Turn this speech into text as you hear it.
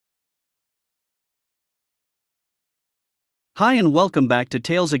Hi and welcome back to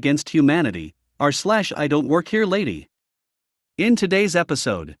Tales Against Humanity, r// I don't work here lady. In today's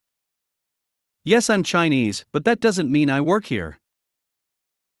episode. Yes, I'm Chinese, but that doesn't mean I work here.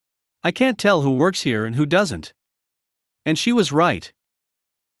 I can't tell who works here and who doesn't. And she was right.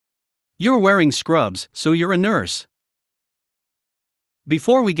 You're wearing scrubs, so you're a nurse.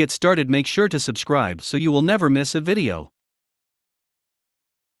 Before we get started, make sure to subscribe so you will never miss a video.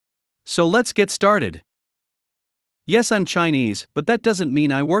 So let's get started. Yes, I'm Chinese, but that doesn't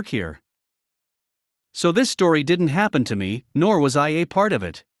mean I work here. So this story didn't happen to me, nor was I a part of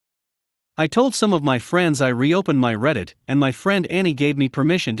it. I told some of my friends I reopened my Reddit, and my friend Annie gave me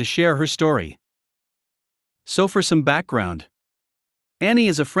permission to share her story. So for some background. Annie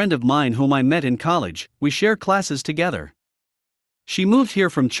is a friend of mine whom I met in college. We share classes together. She moved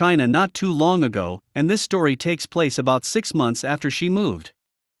here from China not too long ago, and this story takes place about 6 months after she moved.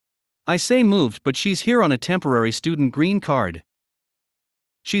 I say moved, but she's here on a temporary student green card.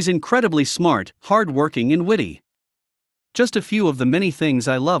 She's incredibly smart, hard-working and witty. Just a few of the many things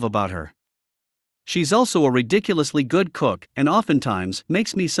I love about her. She's also a ridiculously good cook and oftentimes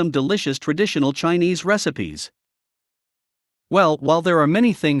makes me some delicious traditional Chinese recipes. Well, while there are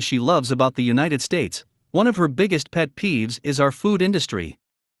many things she loves about the United States, one of her biggest pet peeves is our food industry.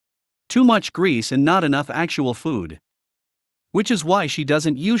 Too much grease and not enough actual food. Which is why she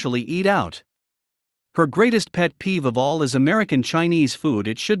doesn't usually eat out. Her greatest pet peeve of all is American Chinese food.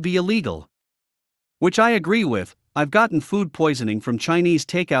 It should be illegal. Which I agree with. I've gotten food poisoning from Chinese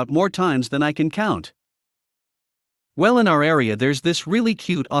takeout more times than I can count. Well, in our area there's this really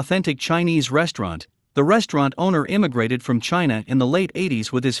cute authentic Chinese restaurant. The restaurant owner immigrated from China in the late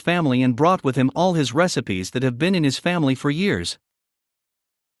 80s with his family and brought with him all his recipes that have been in his family for years.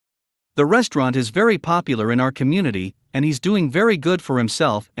 The restaurant is very popular in our community, and he's doing very good for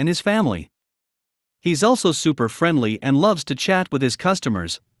himself and his family. He's also super friendly and loves to chat with his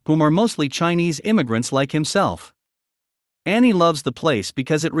customers, whom are mostly Chinese immigrants like himself. Annie loves the place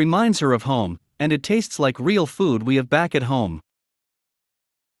because it reminds her of home, and it tastes like real food we have back at home.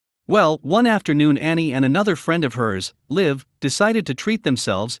 Well, one afternoon Annie and another friend of hers, Liv, decided to treat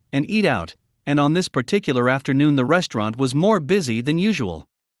themselves and eat out, and on this particular afternoon the restaurant was more busy than usual.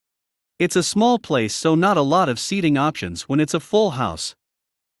 It's a small place, so not a lot of seating options when it's a full house.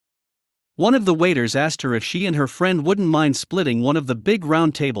 One of the waiters asked her if she and her friend wouldn't mind splitting one of the big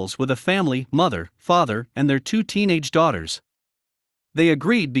round tables with a family, mother, father, and their 2 teenage daughters. They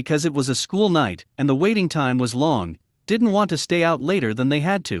agreed because it was a school night and the waiting time was long, didn't want to stay out later than they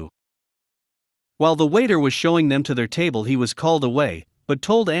had to. While the waiter was showing them to their table, he was called away, but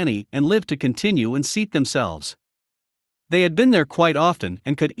told Annie and Liv to continue and seat themselves. They had been there quite often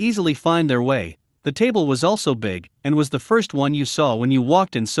and could easily find their way. The table was also big, and was the first one you saw when you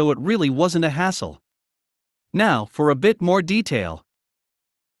walked in, so it really wasn't a hassle. Now, for a bit more detail.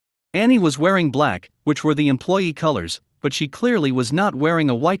 Annie was wearing black, which were the employee colors, but she clearly was not wearing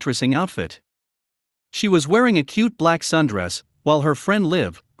a white dressing outfit. She was wearing a cute black sundress, while her friend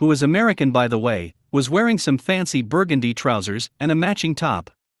Liv, who is American by the way, was wearing some fancy burgundy trousers and a matching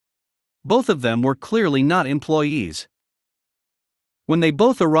top. Both of them were clearly not employees. When they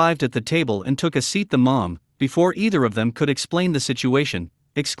both arrived at the table and took a seat, the mom, before either of them could explain the situation,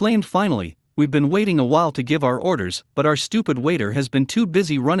 exclaimed finally, "We've been waiting a while to give our orders, but our stupid waiter has been too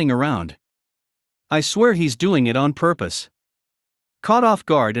busy running around. I swear he's doing it on purpose." Caught off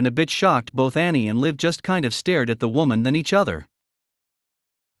guard and a bit shocked, both Annie and Liv just kind of stared at the woman then each other.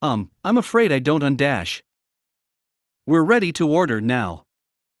 I'm afraid I don't undash. We're ready to order now.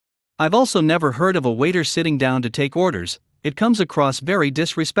 I've also never heard of a waiter sitting down to take orders. It comes across very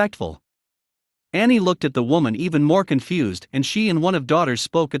disrespectful. Annie looked at the woman even more confused, and she and one of daughters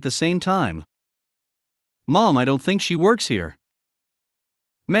spoke at the same time. "Mom, I don't think she works here."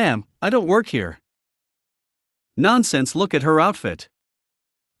 "Ma'am, I don't work here." "Nonsense, look at her outfit.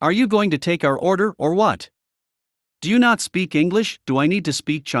 Are you going to take our order or what? Do you not speak English? Do I need to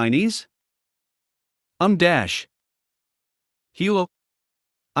speak Chinese?" Dash. Huo.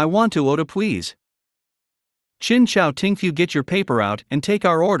 I want to order please. Chin Chow Tingfu, get your paper out and take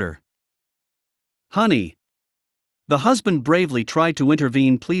our order. Honey. The husband bravely tried to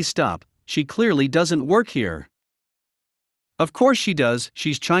intervene. Please stop, she clearly doesn't work here. Of course she does,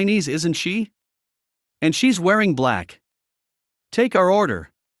 she's Chinese, isn't she? And she's wearing black. Take our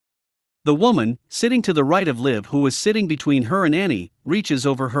order. The woman, sitting to the right of Liv, who was sitting between her and Annie, reaches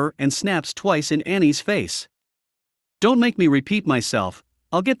over her and snaps twice in Annie's face. Don't make me repeat myself,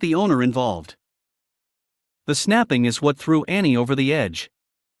 I'll get the owner involved. The snapping is what threw Annie over the edge.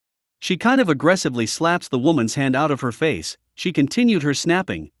 She kind of aggressively slaps the woman's hand out of her face. She continued her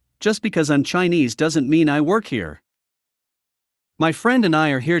snapping. "Just because I'm Chinese doesn't mean I work here." My friend and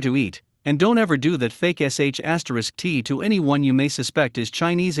I are here to eat, and don't ever do that fake sh*t to anyone you may suspect is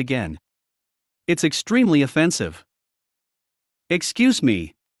Chinese again. It's extremely offensive. Excuse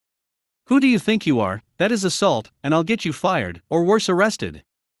me. Who do you think you are? That is assault, and I'll get you fired, or worse, arrested.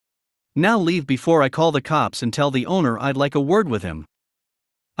 Now leave before I call the cops and tell the owner I'd like a word with him.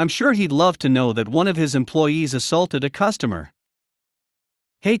 I'm sure he'd love to know that one of his employees assaulted a customer.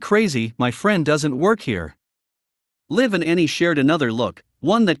 Hey crazy, my friend doesn't work here. Liv and Annie shared another look,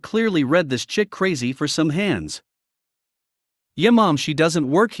 one that clearly read this chick crazy for some hands. Yeah mom, she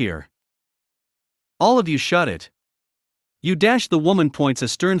doesn't work here. All of you shut it. You dash. The woman points a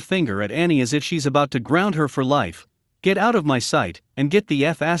stern finger at Annie as if she's about to ground her for life. Get out of my sight, and get the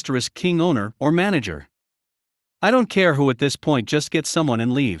F***king owner or manager. I don't care who at this point, just get someone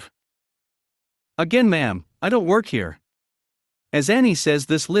and leave. Again ma'am, I don't work here. As Annie says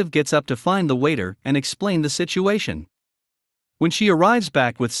this, Liv gets up to find the waiter and explain the situation. When she arrives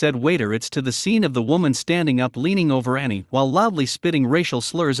back with said waiter, it's to the scene of the woman standing up leaning over Annie while loudly spitting racial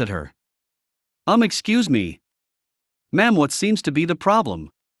slurs at her. Excuse me. Ma'am, what seems to be the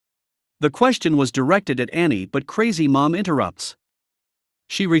problem? The question was directed at Annie, but crazy mom interrupts.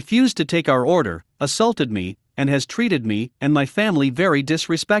 She refused to take our order, assaulted me, and has treated me and my family very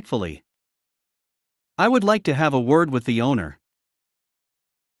disrespectfully. I would like to have a word with the owner.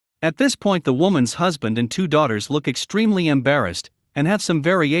 At this point, the woman's husband and 2 daughters look extremely embarrassed and have some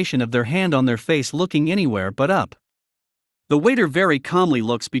variation of their hand on their face, looking anywhere but up. The waiter very calmly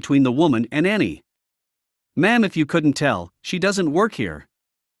looks between the woman and Annie. Ma'am, if you couldn't tell, she doesn't work here.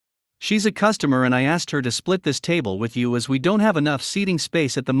 She's a customer and I asked her to split this table with you as we don't have enough seating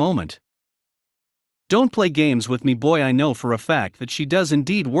space at the moment. Don't play games with me, boy. I know for a fact that she does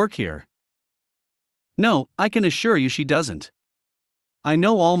indeed work here. No, I can assure you she doesn't. I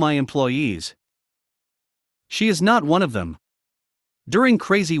know all my employees. She is not one of them. During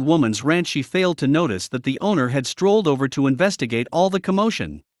crazy woman's rant, she failed to notice that the owner had strolled over to investigate all the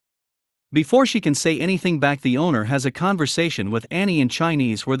commotion. Before she can say anything back, the owner has a conversation with Annie in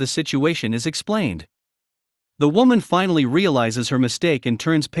Chinese where the situation is explained. The woman finally realizes her mistake and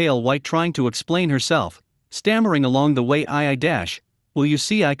turns pale white, trying to explain herself, stammering along the way, well, you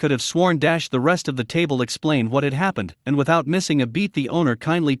see, I could have sworn the rest of the table explained what had happened, and without missing a beat the owner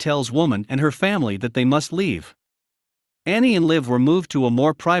kindly tells woman and her family that they must leave. Annie and Liv were moved to a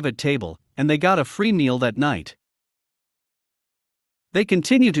more private table, and they got a free meal that night. They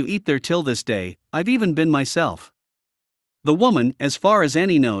continue to eat there till this day. I've even been myself. The woman, as far as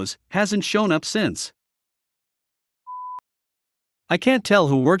Annie knows, hasn't shown up since. I can't tell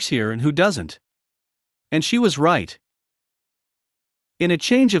who works here and who doesn't. And she was right. In a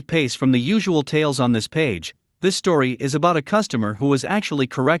change of pace from the usual tales on this page, this story is about a customer who was actually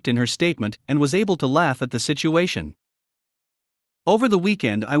correct in her statement and was able to laugh at the situation. Over the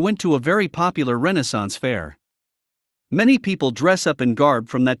weekend, I went to a very popular Renaissance fair. Many people dress up in garb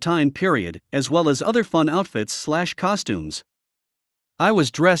from that time period, as well as other fun outfits/costumes. I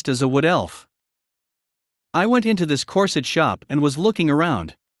was dressed as a wood elf. I went into this corset shop and was looking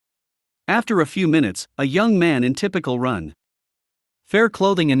around. After a few minutes, a young man in typical run fair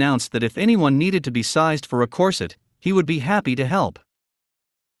clothing announced that if anyone needed to be sized for a corset, he would be happy to help.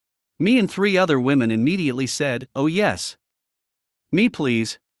 Me and 3 other women immediately said, "Oh yes. Me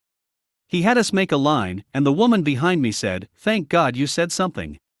please." He had us make a line, and the woman behind me said, "Thank God you said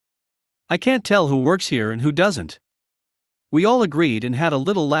something. I can't tell who works here and who doesn't." We all agreed and had a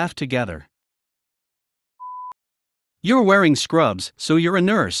little laugh together. You're wearing scrubs, so you're a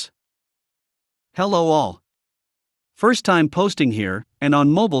nurse. Hello all. First time posting here, and on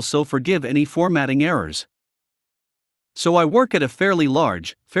mobile, so forgive any formatting errors. So I work at a fairly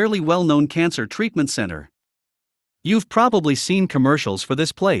large, fairly well-known cancer treatment center. You've probably seen commercials for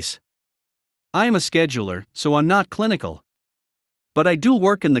this place. I am a scheduler, so I'm not clinical. But I do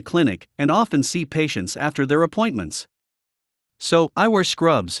work in the clinic and often see patients after their appointments. So, I wear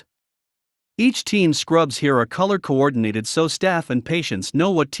scrubs. Each team's scrubs here are color coordinated so staff and patients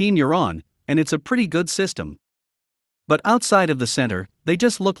know what team you're on, and it's a pretty good system. But outside of the center, they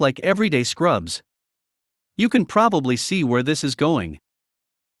just look like everyday scrubs. You can probably see where this is going.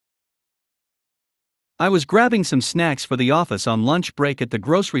 I was grabbing some snacks for the office on lunch break at the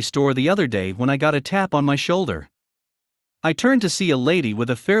grocery store the other day when I got a tap on my shoulder. I turned to see a lady with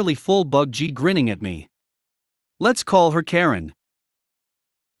a fairly full bug G grinning at me. Let's call her Karen.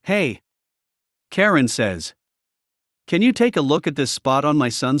 Hey. Karen says. Can you take a look at this spot on my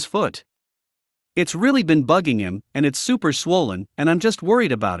son's foot? It's really been bugging him, and it's super swollen, and I'm just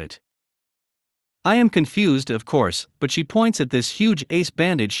worried about it. I am confused, of course, but she points at this huge ace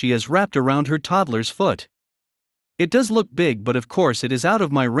bandage she has wrapped around her toddler's foot. It does look big, but of course it is out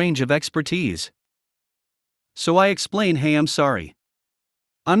of my range of expertise. So I explain, hey, I'm sorry.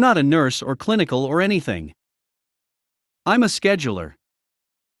 I'm not a nurse or clinical or anything. I'm a scheduler.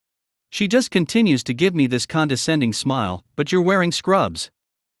 She just continues to give me this condescending smile, but you're wearing scrubs.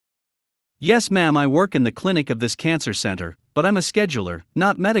 Yes, ma'am, I work in the clinic of this cancer center, but I'm a scheduler,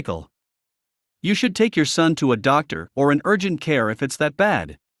 not medical. You should take your son to a doctor or an urgent care if it's that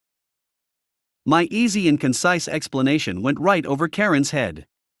bad. My easy and concise explanation went right over Karen's head.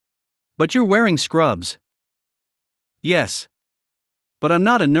 But you're wearing scrubs. Yes. But I'm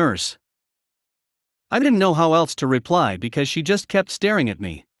not a nurse. I didn't know how else to reply because she just kept staring at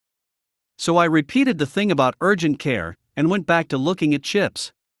me. So I repeated the thing about urgent care and went back to looking at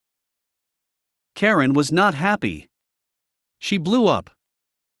chips. Karen was not happy. She blew up.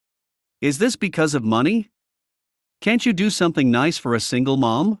 Is this because of money? Can't you do something nice for a single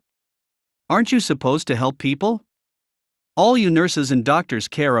mom? Aren't you supposed to help people? All you nurses and doctors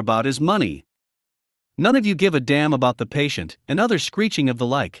care about is money. None of you give a damn about the patient, and other screeching of the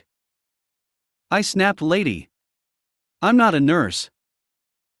like. I snapped, lady. I'm not a nurse.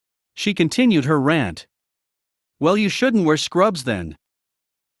 She continued her rant. Well, you shouldn't wear scrubs then.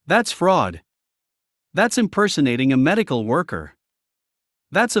 That's fraud. That's impersonating a medical worker.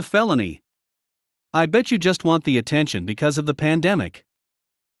 That's a felony. I bet you just want the attention because of the pandemic.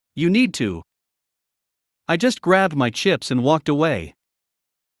 You need to. I just grabbed my chips and walked away.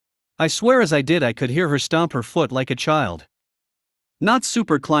 I swear as I did I could hear her stomp her foot like a child. Not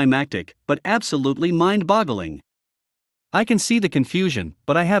super climactic, but absolutely mind-boggling. I can see the confusion,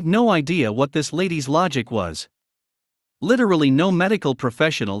 but I have no idea what this lady's logic was. Literally no medical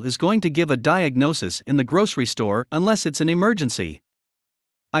professional is going to give a diagnosis in the grocery store unless it's an emergency.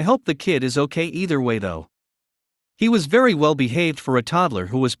 I hope the kid is okay either way though. He was very well behaved for a toddler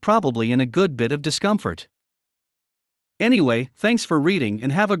who was probably in a good bit of discomfort. Anyway, thanks for reading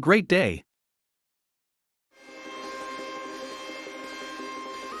and have a great day.